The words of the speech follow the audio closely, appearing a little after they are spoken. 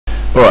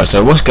Alright,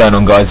 so what's going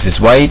on, guys? This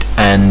is Wade,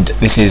 and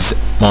this is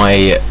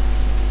my,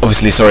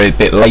 obviously sorry a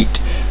bit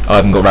late, I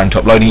haven't got around to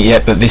uploading it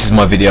yet, but this is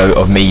my video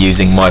of me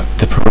using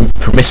the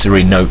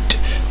promissory note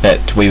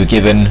that we were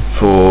given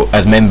for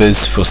as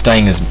members for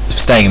staying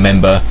a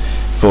member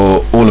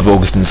for all of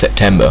August and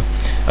September.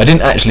 I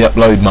didn't actually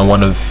upload my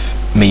one of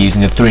me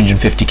using the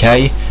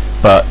 350k,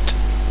 but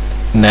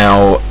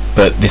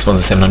this one's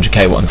a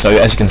 700k one. So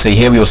as you can see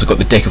here, we also got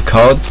the deck of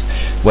cards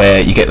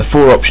where you get the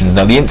 4 options.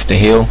 Now the insta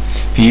heal,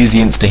 if you use the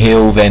insta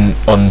heal then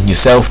on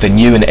yourself, then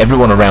you and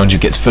everyone around you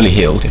gets fully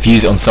healed. If you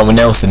use it on someone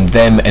else, then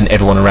them and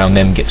everyone around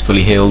them gets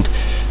fully healed.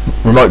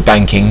 Remote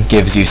banking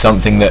gives you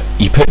something that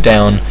you put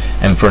down,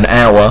 and for an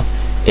hour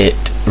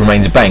it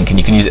remains a bank, and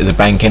you can use it as a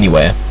bank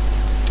anywhere.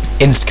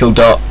 Insta kill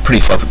dart, pretty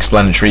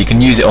self-explanatory. You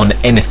can use it on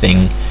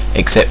anything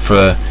except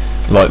for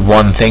like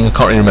one thing, I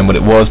can't really remember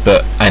what it was,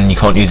 and you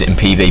can't use it in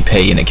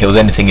PvP, and it kills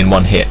anything in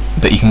one hit,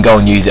 but you can go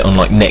and use it on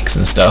like necks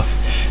and stuff.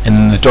 And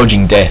then the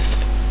dodging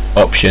death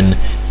option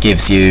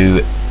gives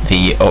you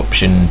the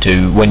option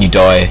to, when you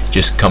die,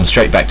 just come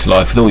straight back to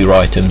life with all your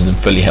items and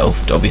fully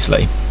healthed,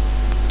 obviously.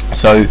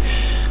 So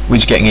we're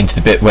just getting into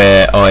the bit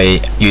where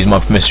I use my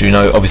promissory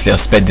note. Obviously I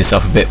sped this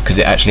up a bit because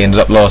it actually ended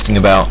up lasting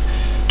about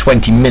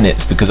 20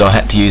 minutes because I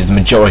had to use the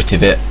majority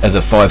of it as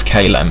a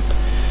 5k lamp.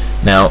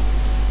 Now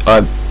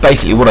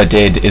basically what I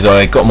did is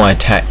I got my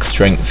attack,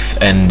 strength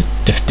and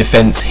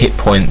defense, hit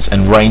points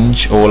and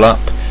range all up.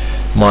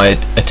 My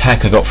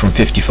attack I got from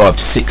 55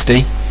 to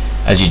 60,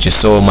 as you just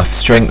saw. My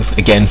strength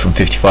again from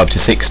 55 to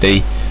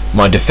 60,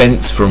 my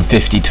defense from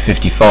 50 to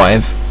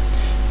 55,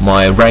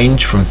 my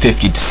range from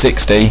 50 to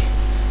 60,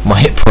 my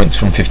hit points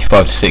from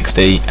 55 to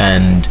 60,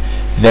 and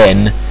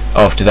then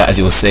after that, as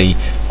you will see,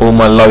 all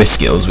my lowest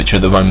skills, which are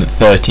at the moment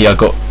 30, I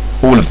got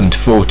all of them to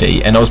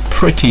 40, and I was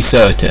pretty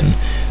certain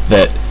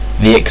that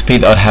the XP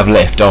that I'd have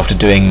left after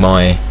doing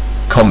my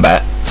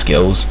combat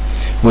skills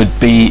would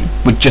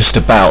just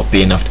about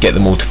be enough to get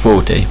them all to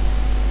 40.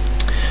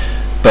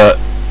 But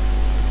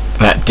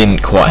that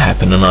didn't quite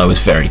happen, and I was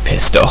very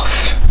pissed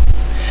off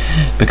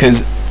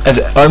because as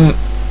I'm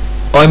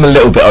a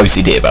little bit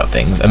OCD about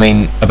things. I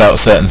mean, about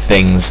certain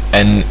things,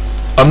 and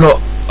I'm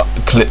not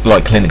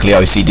like clinically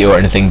OCD or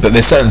anything, but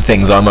there's certain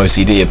things I'm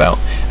OCD about,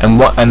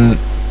 and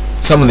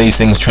some of these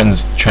things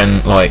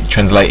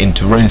translate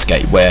into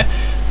RuneScape, where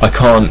I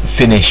can't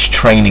finish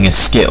training a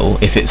skill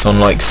if it's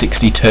on like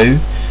 62.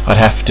 I'd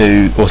have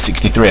to, or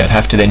 63. I'd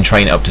have to then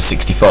train it up to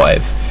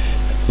 65.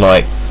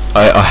 Like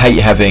I hate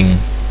having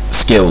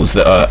skills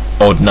that are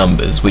odd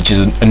numbers, which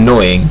is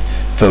annoying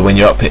for when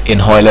you're up in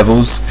high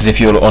levels. Because if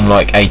you're on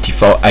like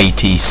 85,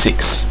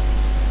 86,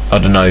 I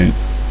don't know,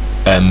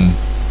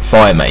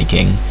 fire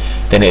making,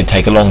 then it'd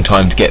take a long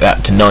time to get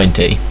that to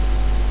 90.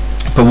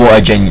 But what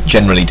I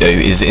generally do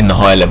is, in the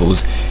higher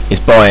levels, is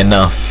buy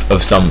enough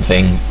of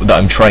something that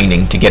I'm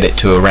training to get it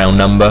to a round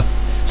number,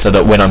 so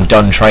that when I'm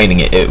done training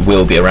it, it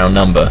will be a round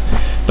number.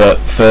 But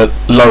for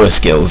lower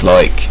skills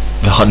like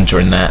the hunter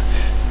and that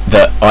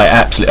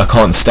I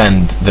can't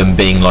stand them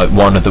being like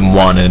one of them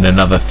 1 and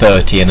another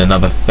 30 and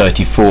another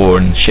 34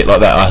 and shit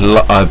like that.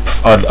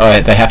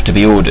 They have to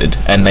be ordered,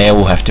 and they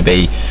all have to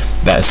be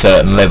at a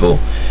certain level,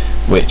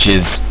 which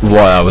is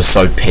why I was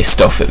so pissed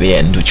off at the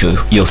end, which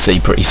you'll see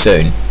pretty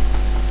soon.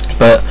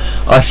 But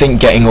I think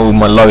getting all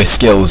my lowest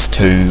skills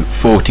to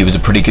 40 was a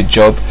pretty good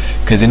job,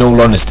 because in all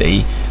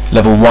honesty,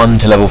 level 1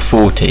 to level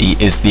 40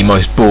 is the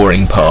most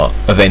boring part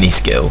of any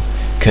skill,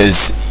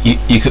 because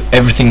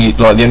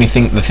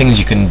the things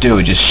you can do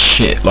are just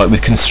shit. Like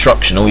with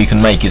construction, all you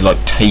can make is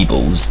like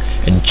tables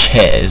and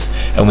chairs,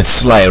 and with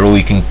Slayer, all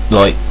you can,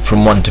 like,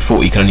 from 1 to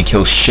 40 you can only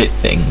kill shit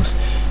things,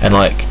 and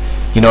like,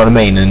 you know what I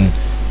mean. And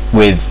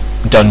with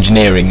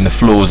dungeoneering, the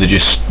floors are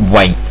just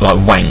wank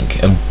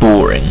and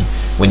boring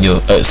when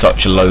you're at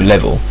such a low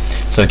level.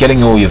 So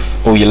getting all your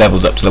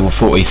levels up to level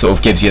 40 sort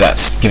of gives you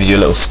a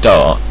little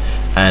start,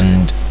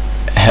 and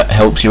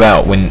helps you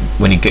out when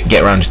you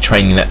get around to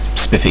training that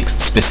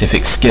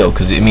specific skill,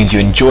 because it means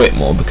you enjoy it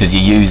more, because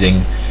you're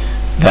using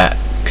that,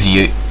 because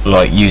you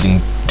like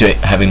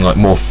having like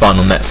more fun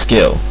on that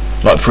skill.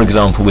 Like for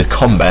example with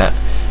combat,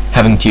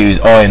 having to use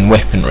iron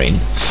weaponry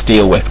and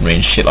steel weaponry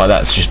and shit like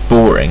that, it's just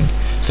boring.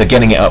 So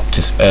getting it up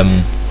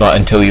to like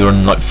until you're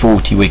on like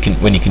 40,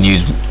 when you can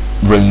use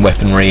rune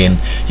weaponry and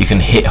you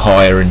can hit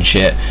higher and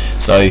shit.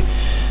 So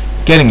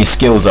getting your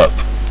skills up,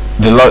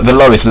 the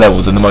lowest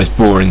levels are the most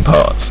boring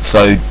parts.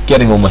 So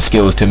getting all my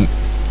skills to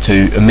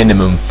a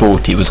minimum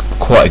 40 was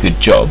quite a good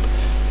job,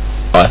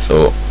 I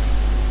thought.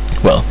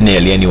 Well,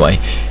 nearly anyway.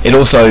 It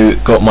also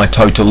got my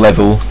total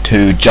level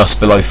to just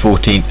below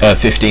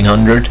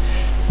 1500,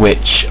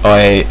 which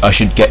I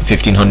should get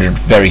 1500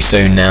 very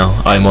soon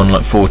now. I'm on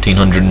like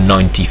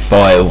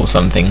 1495 or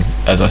something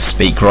as I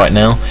speak right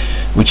now,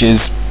 which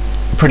is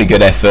a pretty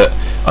good effort.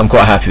 I'm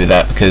quite happy with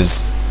that,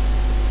 because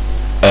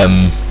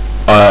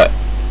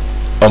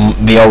on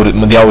the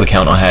old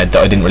account I had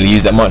that I didn't really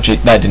use that much,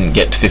 that didn't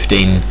get to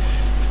 15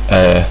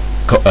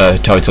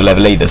 total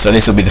level either. So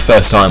this will be the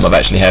first time I've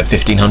actually had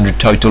 1500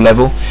 total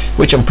level,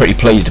 which I'm pretty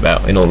pleased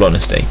about, in all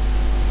honesty.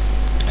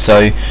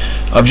 So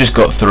I've just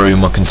got through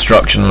my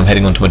construction and I'm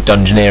heading on to my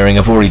dungeoneering.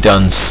 I've already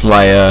done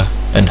Slayer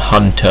and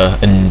Hunter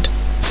and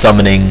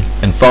Summoning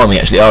and Farming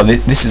actually. Oh,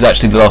 this is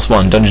actually the last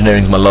one.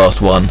 Dungeoneering is my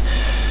last one.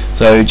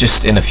 So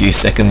just in a few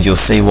seconds you'll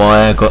see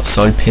why I got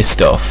so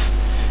pissed off.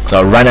 Because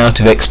I ran out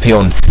of XP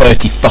on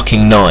 30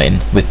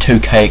 with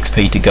 2k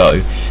XP to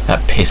go.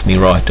 That pissed me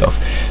right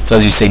off. So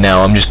as you see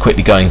now, I'm just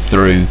quickly going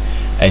through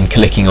and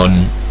clicking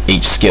on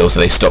each skill so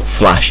they stop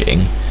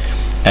flashing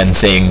and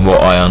seeing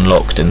what I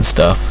unlocked and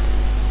stuff.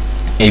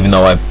 Even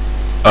though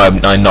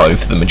I know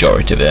for the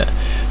majority of it,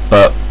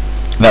 but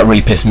that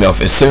really pissed me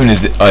off. As soon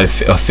as I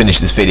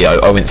finished this video,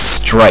 I went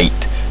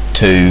straight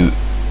to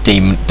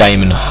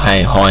Damon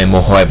Heim,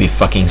 or however you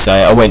fucking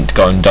say it. I went to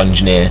go and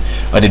dungeoneer.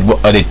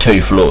 I did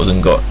 2 floors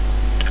and got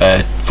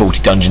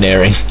 40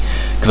 dungeoneering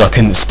because I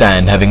couldn't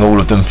stand having all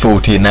of them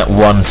 40 in that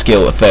one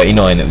skill at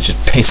 39. It was just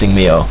pissing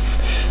me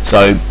off.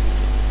 So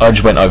I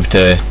just went over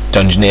to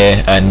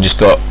dungeoneer and just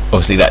got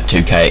obviously that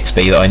 2k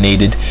XP that I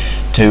needed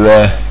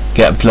to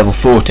get up to level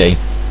 40.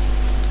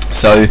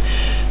 So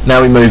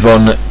now we move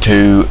on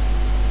to,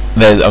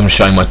 I'm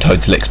showing my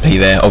total XP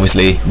there,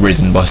 obviously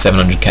risen by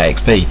 700k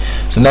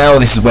XP. So now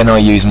this is when I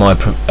use my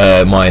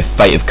my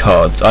Fate of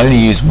cards. I only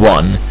use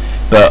one,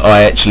 but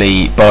I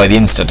actually buy the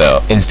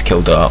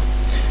insta-kill dart,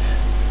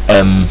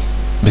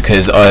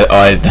 because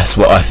that's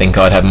what I think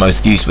I'd have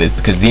most use with,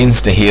 because the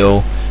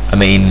insta-heal, I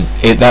mean,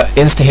 that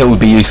insta-heal would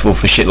be useful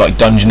for shit like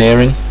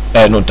dungeoneering,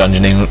 not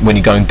dungeoneering, when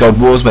you go in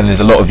God Wars, when there's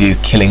a lot of you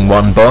killing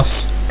one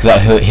boss, because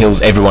that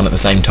heals everyone at the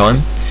same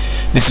time.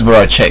 This is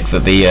where I check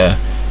that the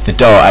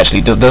dart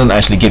actually doesn't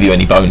actually give you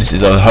any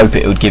bonuses. I hope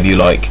it would give you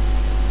like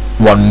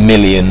 1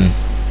 million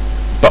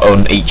but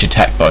on each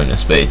attack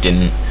bonus, but it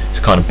didn't. It's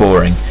kind of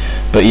boring.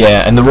 But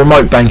yeah, and the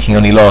remote banking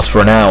only lasts for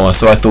an hour,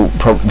 so I thought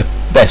the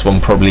best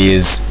one probably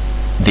is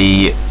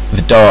the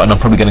dart, and I'm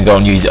probably going to go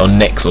and use it on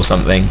Nex or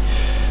something.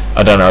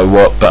 I don't know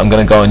what, but I'm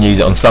going to go and use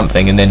it on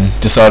something and then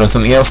decide on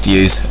something else to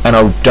use.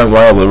 And don't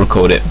worry, I will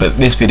record it. But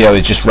this video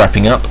is just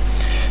wrapping up,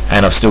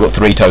 and I've still got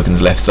 3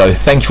 tokens left. So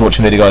thank you for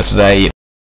watching the video, guys, today.